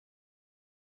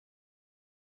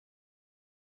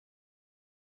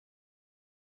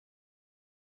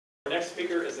next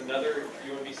speaker is another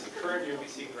current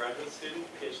UMBC graduate student,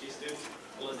 PhD student,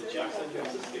 Belinda Jackson, who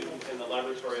is a student in the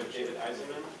laboratory of David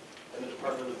Eisenman in the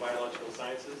Department of Biological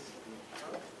Sciences.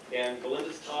 And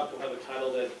Belinda's talk will have a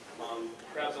title that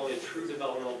perhaps only a true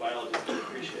developmental biologist can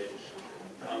appreciate.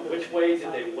 Which way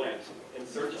did they went in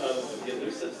search of the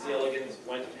elusive C. elegans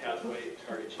Wnt pathway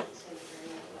target genes?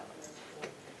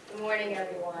 Good morning,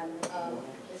 everyone.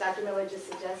 As Dr. Miller just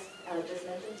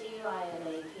mentioned to you, I am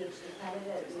a PhD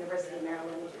candidate at the University of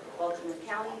Maryland, Baltimore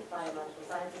County, Biological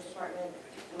Sciences Department,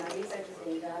 and my research is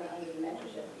being done under the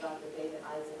mentorship of Dr. David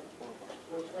Eisenman.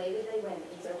 Which way did they went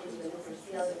in search of the elusive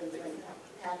C. elegans Wnt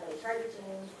pathway target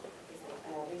genes is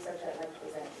the research I'd like to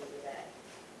present to you today.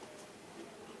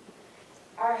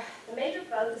 The major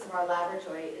focus of our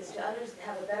laboratory is to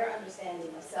have a better understanding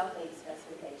of cell fate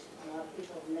specification. A lot of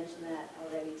people have mentioned that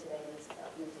already today in this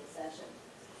session.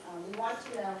 We want to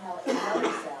know how a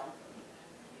mother cell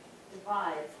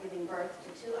divides, giving birth to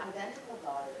two identical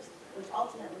daughters, which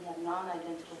ultimately have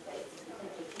non-identical fates,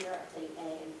 depicted here at fate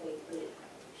A and fate B.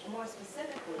 And more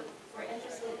specifically, we're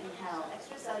interested in how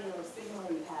extracellular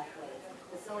signaling pathways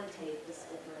facilitate this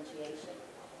differentiation.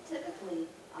 Typically,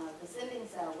 the sending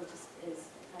cell, which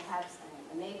is perhaps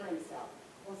a neighboring cell,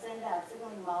 will send out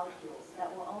signaling molecules that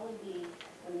will only be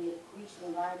when we reach the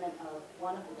environment of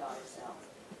one of the daughter cells.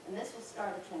 And this will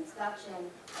start a transduction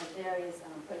of various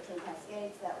protein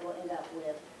cascades that will end up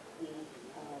with the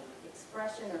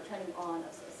expression or turning on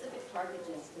of specific target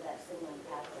genes to that signaling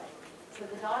pathway. So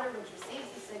the daughter which receives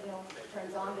the signal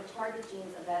turns on the target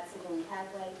genes of that signaling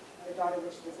pathway. The daughter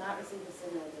which does not receive the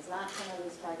signal does not turn on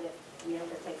this target, and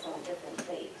therefore takes on a different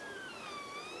fate.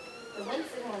 The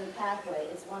Wnt signaling pathway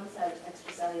is one such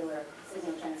extracellular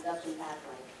signal transduction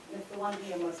pathway, and it's the one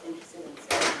we are most interested in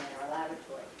studying in our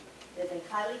laboratory. It is a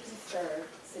highly conserved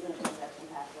signal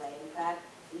transduction pathway. In fact,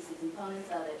 we see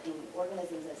components of it in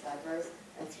organisms as diverse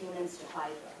as humans to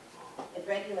Hydra. It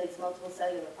regulates multiple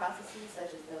cellular processes,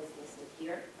 such as those listed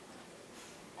here.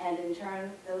 And in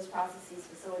turn, those processes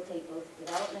facilitate both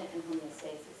development and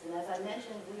homeostasis. And as I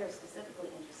mentioned, we are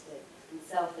specifically interested in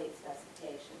cell fate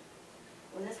specification.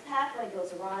 When this pathway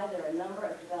goes awry, there are a number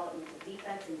of developmental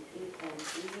defects and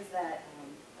diseases that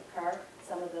occur.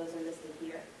 Some of those are listed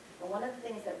here. And one of the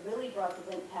things that really brought the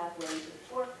Wnt pathway into the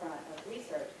forefront of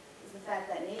research is the fact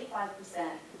that in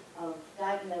 85% of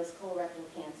diagnosed colorectal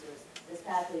cancers, this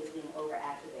pathway is being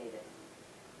overactivated.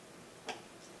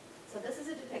 So this is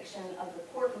a depiction of the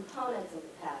core components of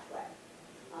the pathway.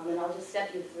 And I'll just step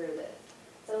you through this.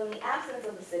 So in the absence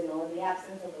of the signal, in the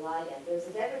absence of the ligand, there's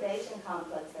a degradation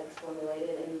complex that's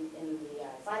formulated in the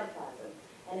cytoplasm,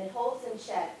 and it holds in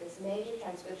check this major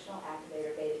transcriptional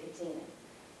activator, beta-catenin.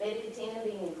 Beta-catenin,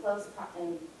 being in close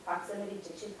proximity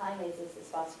to two kinases, is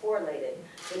phosphorylated,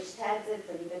 which tags it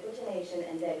for ubiquitination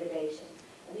and degradation.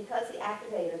 And because the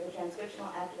activator, the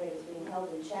transcriptional activator, is being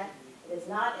held in check, it is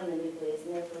not in the nucleus,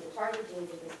 and therefore the target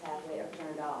genes of this pathway are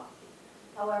turned off.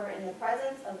 However, in the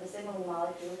presence of the signaling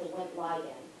molecule, the Wnt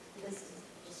ligand, this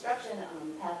destruction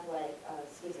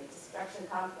destruction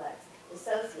complex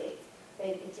dissociates.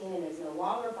 Beta-catenin is no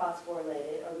longer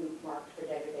phosphorylated or marked for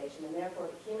degradation, and therefore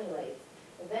accumulates,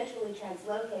 eventually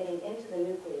translocating into the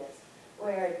nucleus,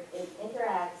 where it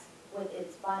interacts with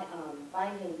its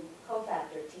binding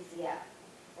cofactor, TCF.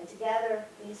 And together,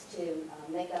 these two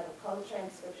make up a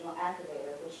co-transcriptional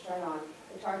activator, which turn on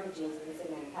the target genes of the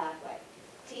signaling pathway.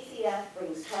 TCF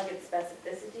brings target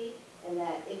specificity in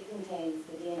that it contains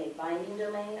the DNA binding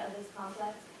domain of this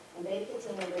complex, and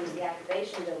beta-catenin brings the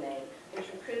activation domain, which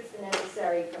recruits the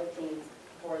necessary proteins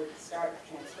for the start of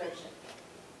transcription.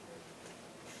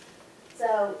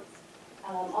 So,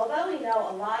 although we know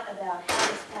a lot about how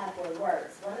this pathway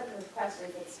works, one of the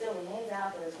questions that still remains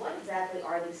out there is what exactly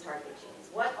are these target genes?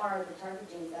 What are the target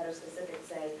genes that are specific,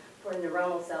 say, for a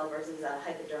neuronal cell versus a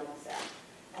hypodermal cell?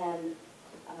 And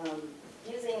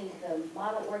using the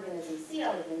model organism C.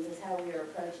 elegans is how we are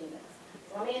approaching this.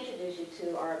 So let me introduce you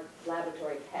to our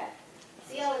laboratory pet.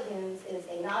 C. elegans is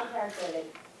a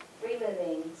non-parasitic,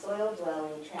 free-living,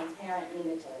 soil-dwelling, transparent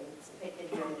nematode. It's depicted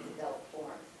here in its adult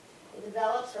form. It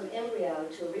develops from embryo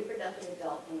to a reproductive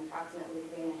adult in approximately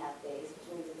 3.5 days, which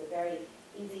means it's a very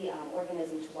easy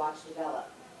organism to watch develop.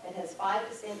 It has 5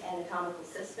 distinct anatomical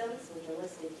systems, which are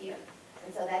listed here.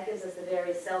 And so that gives us the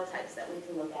various cell types that we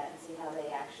can look at and see how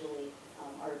they actually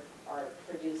are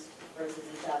produced versus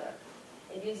each other.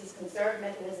 It uses conserved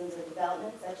mechanisms of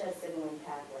development, such as signaling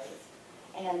pathways.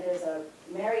 And there's a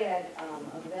myriad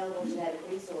of available genetic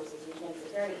resources, which makes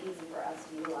it very easy for us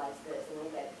to utilize this and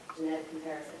look at genetic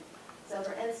comparison. So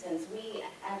for instance, we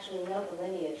actually know the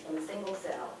lineage from a single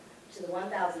cell to the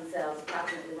 1,000 cells,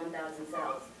 approximately 1,000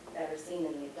 cells, that are seen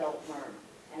in the adult worm.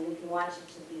 And we can watch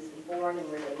each of these be born and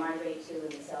where they migrate to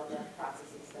and the cell death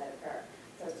processes that occur.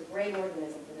 So it's a great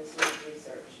organism for this sort of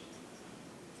research.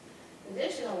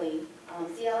 Additionally,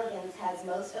 C. elegans has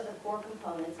most of the core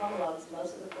components, homologs to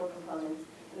most of the core components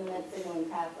in the Wnt signaling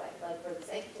pathway. But for the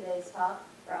sake of today's talk,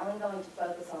 we're only going to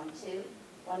focus on two.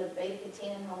 One of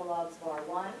beta-catenin homologs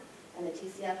VAR1 and the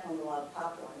TCF homolog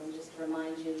POP1. And just to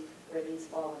remind you where these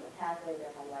fall in the pathway,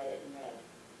 they're highlighted in red.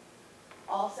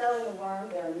 Also in the worm,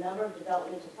 there are a number of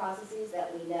developmental processes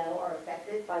that we know are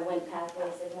affected by Wnt pathway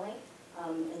signaling.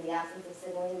 In the absence of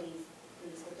signaling,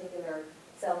 these particular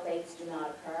cell fates do not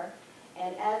occur.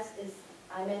 And as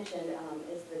I mentioned,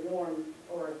 is the norm,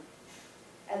 or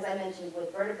as I mentioned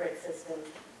with vertebrate systems,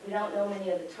 we don't know many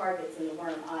of the targets in the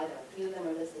worm either. A few of them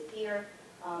are listed here,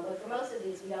 but for most of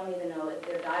these, we don't even know if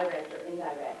they're direct or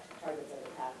indirect targets of the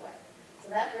pathway. So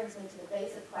that brings me to the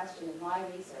basic question of my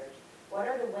research. What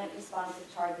are the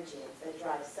Wnt-responsive target genes that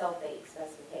drive cell fate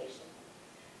specification?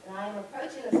 And I am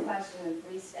approaching this question in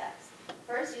 3 steps.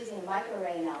 First, using a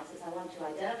microarray analysis, I want to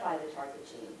identify the target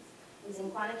genes.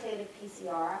 Using quantitative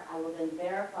PCR, I will then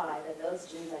verify that those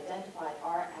genes identified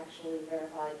are actually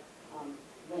verified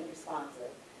Wnt-responsive.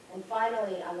 And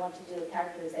finally, I want to do a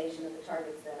characterization of the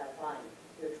targets that I find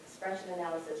through expression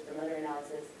analysis, promoter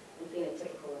analysis, and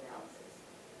phenotypical analysis.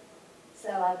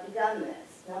 So I've begun this.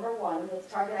 Number 1,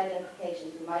 with target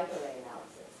identification through microarray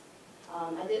analysis.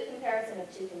 I did a comparison of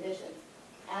 2 conditions.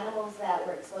 Animals that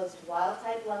were exposed to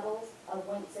wild-type levels of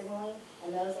Wnt signaling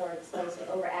and those that are exposed to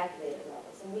overactivated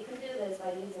levels. And we can do this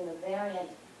by using the variant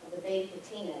of the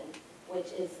beta-catenin,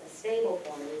 which is a stable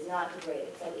form. It is not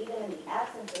degraded. So even in the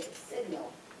absence of a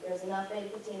signal, there's enough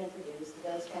beta-catenin produced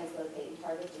that those translocate and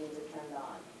target genes are turned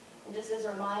on. And just as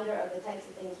a reminder of the types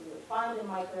of things we would find in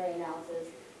microarray analysis,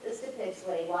 this depicts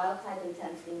what a wild-type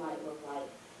intensity might look like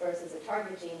versus a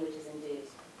target gene which is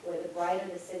induced, where the brighter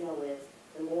the signal is,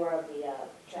 the more of the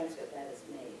transcript that is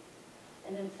made.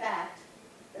 And in fact,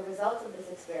 the results of this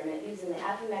experiment using the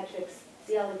Affymetrix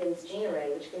C. elegans gene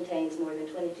array, which contains more than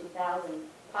 22,000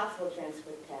 possible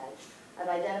transcript tags, I've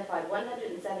identified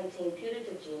 117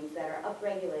 putative genes that are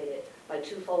upregulated by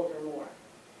 2-fold or more.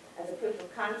 As a proof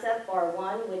of concept,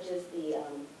 VAR1, which is the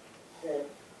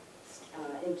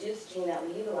induced gene that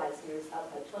we utilize here, is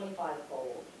up by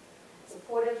 25-fold.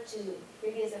 Supportive to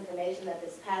previous information that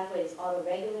this pathway is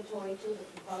autoregulatory to the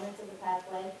components of the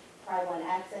pathway, Pri1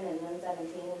 axin and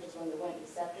 117, which is one of the Wnt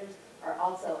receptors, are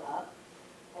also up.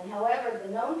 And however,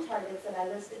 the known targets that I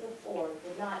listed before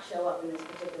did not show up in this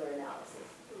particular analysis.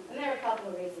 And there are a couple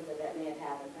of reasons that may have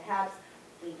happened. Perhaps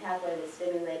the pathway was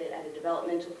stimulated at a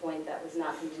developmental point that was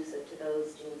not conducive to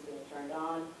those genes being turned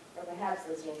on, or perhaps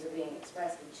those genes are being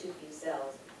expressed in too few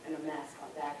cells and are masked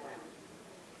by background.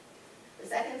 The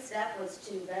second step was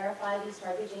to verify these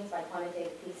target genes by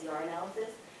quantitative PCR analysis.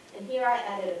 And here I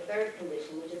added a third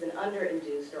condition, which is an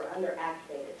under-induced or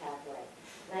under-activated pathway.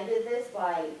 And I did this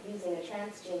by using a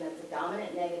transgene that's a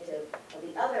dominant negative of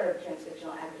the other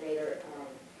transcriptional activator,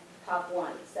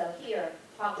 POP1. So here,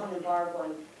 POP1 and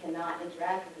VAR1 cannot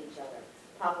interact with each other.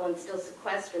 POP1 still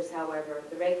sequesters, however,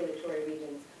 the regulatory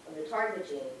regions of the target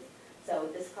genes. So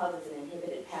this causes an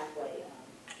inhibited pathway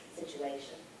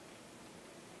situation.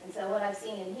 And so what I've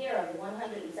seen in here, of the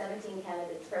 117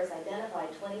 candidates first identified,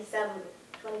 27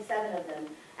 of them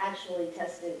actually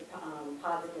tested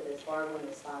positive as VAR1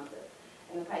 responsive.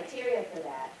 And the criteria for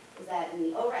that is that in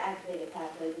the overactivated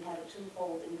pathway, we have a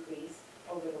 2-fold increase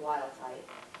over the wild type.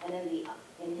 And in the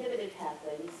inhibited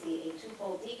pathway, we see a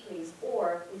 2-fold decrease,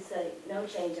 or we say no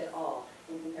change at all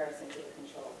in comparison to the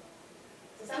control.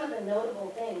 So some of the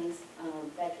notable things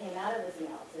that came out of this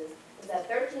analysis is that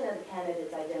 13 of the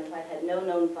candidates identified had no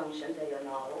known function, they are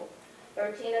novel.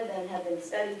 13 of them have been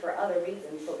studied for other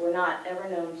reasons, but were not ever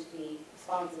known to be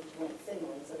responsive to Wnt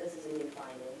signaling, so this is a new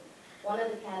finding. One of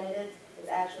the candidates is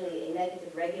actually a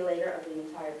negative regulator of the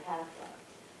entire pathway.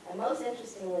 And most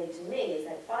interestingly to me is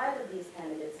that 5 of these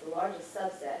candidates, the largest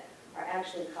subset, are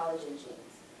actually collagen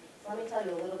genes. So let me tell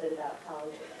you a little bit about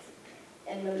collagens.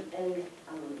 In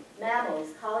mammals,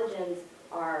 collagens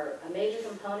are a major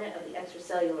component of the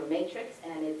extracellular matrix,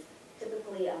 and it's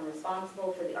typically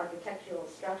responsible for the architectural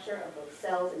structure of both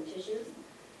cells and tissues.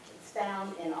 It's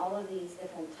found in all of these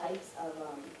different types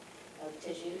of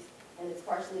tissues, and it's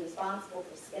partially responsible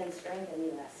for skin strength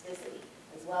and elasticity,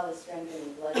 as well as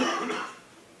strengthening blood vessels.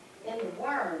 In the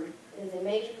worm, it is a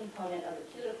major component of the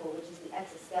cuticle, which is the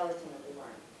exoskeleton of the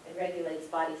worm. It regulates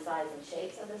body size and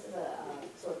shape, so this is a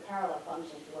sort of parallel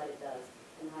function to what it does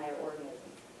in higher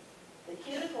organisms. The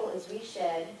cuticle is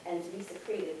reshed and is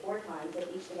resecreted 4 times at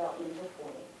each developmental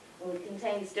point, and it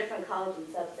contains different collagen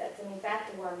subsets. And in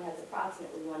fact, the worm has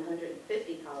approximately 150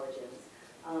 collagens,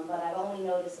 but I've only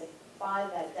noticed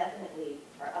 5 that definitely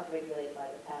are upregulated by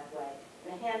the pathway,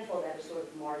 and a handful that are sort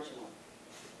of marginal.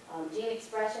 Gene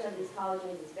expression of these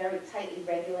collagens is very tightly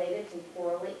regulated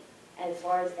temporally, and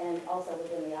also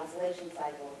within the oscillation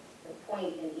cycle, the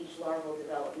point in each larval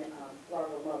development,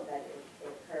 larval mode that it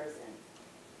occurs in.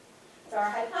 So our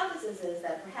hypothesis is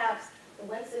that perhaps the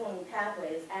Wnt signaling pathway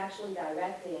is actually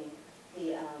directing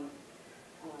the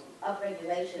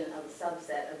upregulation of a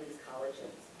subset of these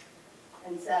collagens.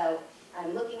 And so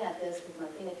I'm looking at this with my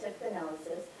phenotypic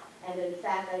analysis, and in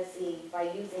fact I see by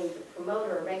using the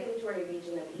promoter or regulatory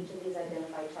region of each of these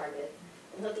identified targets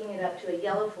and hooking it up to a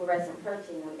yellow fluorescent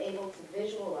protein, I'm able to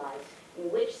visualize in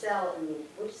which cells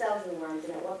in worms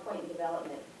and at what point in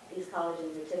development these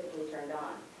collagens are typically turned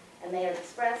on. And they are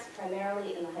expressed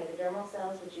primarily in the hypodermal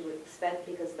cells, which you would expect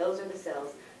because those are the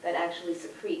cells that actually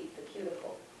secrete the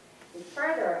cuticle. And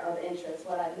further of interest,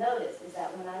 what I've noticed is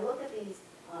that when I look at these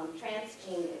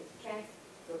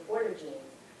transporter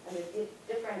genes under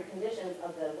different conditions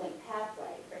of the Wnt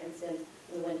pathway, for instance,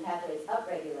 when the Wnt pathway is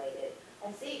upregulated,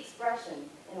 I see expression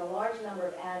in a large number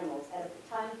of animals at a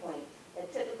time point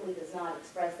that typically does not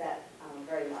express that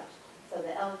very much. So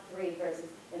the L3 versus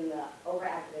in the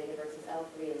overactivated versus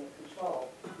L3 in the control.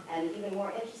 And even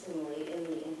more interestingly, in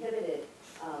the inhibited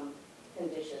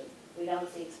conditions, we don't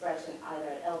see expression either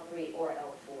at L3 or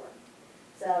L4.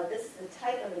 So this is the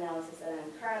type of analysis that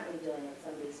I'm currently doing with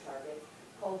some of these targets.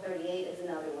 COL38 is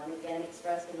another one, again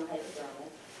expressed in the hypodermal.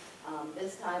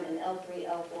 This time in L3,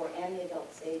 L4, and the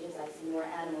adult stages, I see more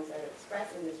animals that are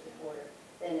expressing this reporter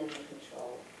than in the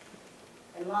control.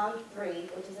 And LOM3,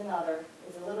 which is another,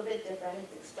 is a little bit different.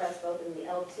 It's expressed both in the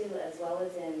L2 as well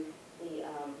as in the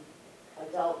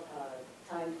adult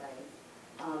time frame.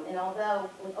 And although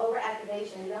with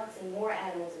overactivation, you don't see more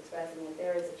animals expressing it,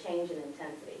 there is a change in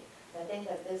intensity. So I think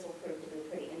that this will prove to be a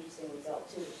pretty interesting result,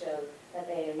 too, to show that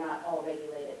they are not all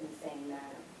regulated in the same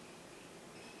manner.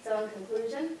 So in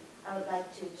conclusion, I would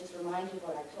like to just remind you of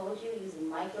what I told you. Using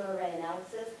microarray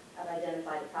analysis, I've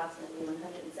identified approximately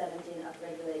 117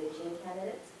 upregulated gene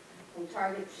candidates. From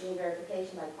target gene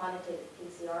verification by quantitative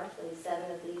PCR, 27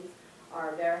 of these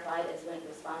are verified as Wnt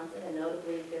responsive, and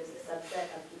notably there's a subset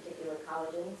of particular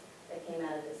collagens that came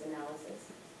out of this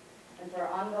analysis. And for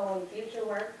ongoing future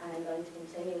work, I am going to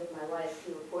continue with my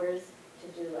YSQ reporters to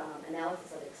do analysis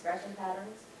of expression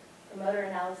patterns, promoter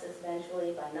analysis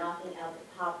eventually by knocking out the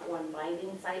POP1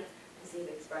 binding sites to see if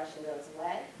expression goes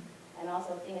away, and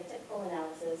also phenotypical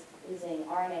analysis using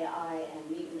RNAi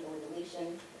and mutant or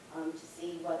deletion to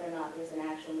see whether or not there's an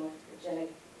actual morphogenic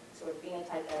sort of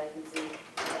phenotype that I can see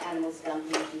the animals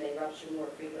dumping and they rupture more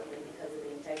frequently because of the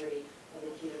integrity of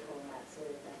the cuticle and that sort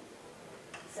of thing.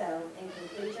 So in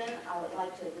conclusion, I would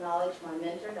like to acknowledge my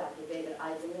mentor, Dr. David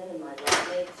Eisenman, and my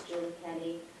lab-mates, Julie,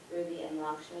 Kenny, Ruby, and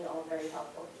Lakshmi, all very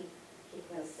helpful,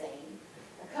 keeping us sane.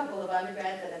 A couple of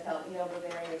undergrads that have helped me over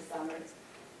various summers.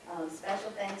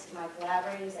 Special thanks to my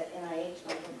collaborators at NIH,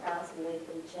 Michael Krause and Wei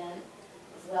Chen,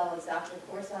 as well as Dr.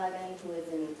 Korshagen, who is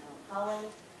in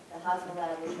Holland, the Hosmer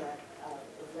Lab, which is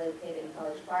located in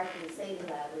College Park, and the Sadie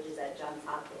Lab, which is at Johns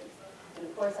Hopkins. And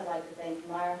of course, I'd like to thank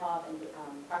Meyerhoff and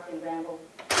Procter & Gamble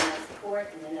for my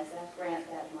support, an NSF grant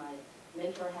that my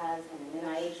mentor has, and an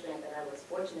NIH grant that I was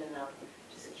fortunate enough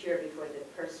to secure before the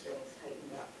purse strings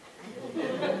tightened up.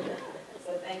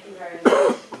 So thank you very much.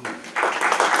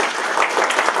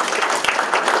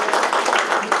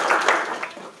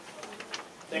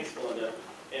 Thanks, Belinda.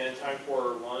 And time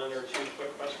for 1 or 2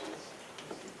 quick questions.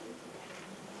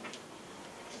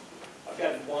 I've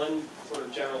got one sort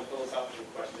of general philosophical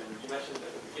question. You mentioned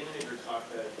at the beginning of your talk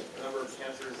that a number of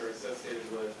cancers are associated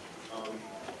with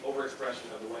overexpression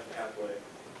of the Wnt pathway.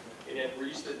 And yet we're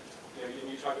used to,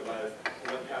 you talked about it, the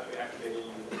Wnt pathway activating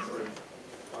sort of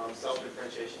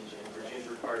self-differentiation genes, or genes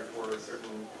required for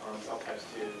certain cell types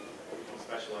to become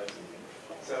specialized.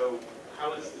 So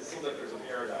it seems like there's a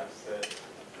paradox that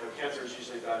cancer is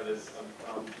usually thought of as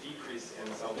a decrease in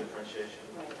cell differentiation.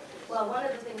 Right. Well, one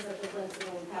of the things that the Wnt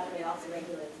signaling pathway also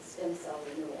regulates is stem cell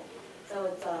renewal. So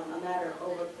it's a matter of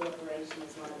overproliferation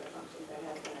is one of the functions that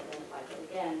has been identified. But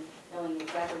again, knowing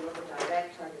exactly what the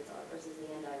direct targets are versus the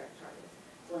indirect targets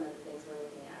is one of the things we're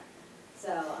looking at.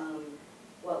 So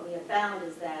what we have found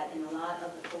is that in a lot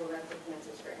of the colorectal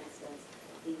cancers, for instance,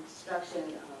 the destruction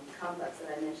complex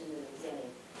that I mentioned in the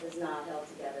beginning is not held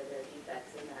together. There are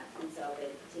defects in that. And so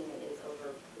beta-catenin is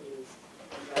overproduced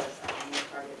and drives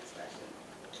target expression.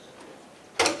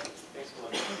 Thanks,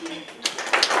 Belinda.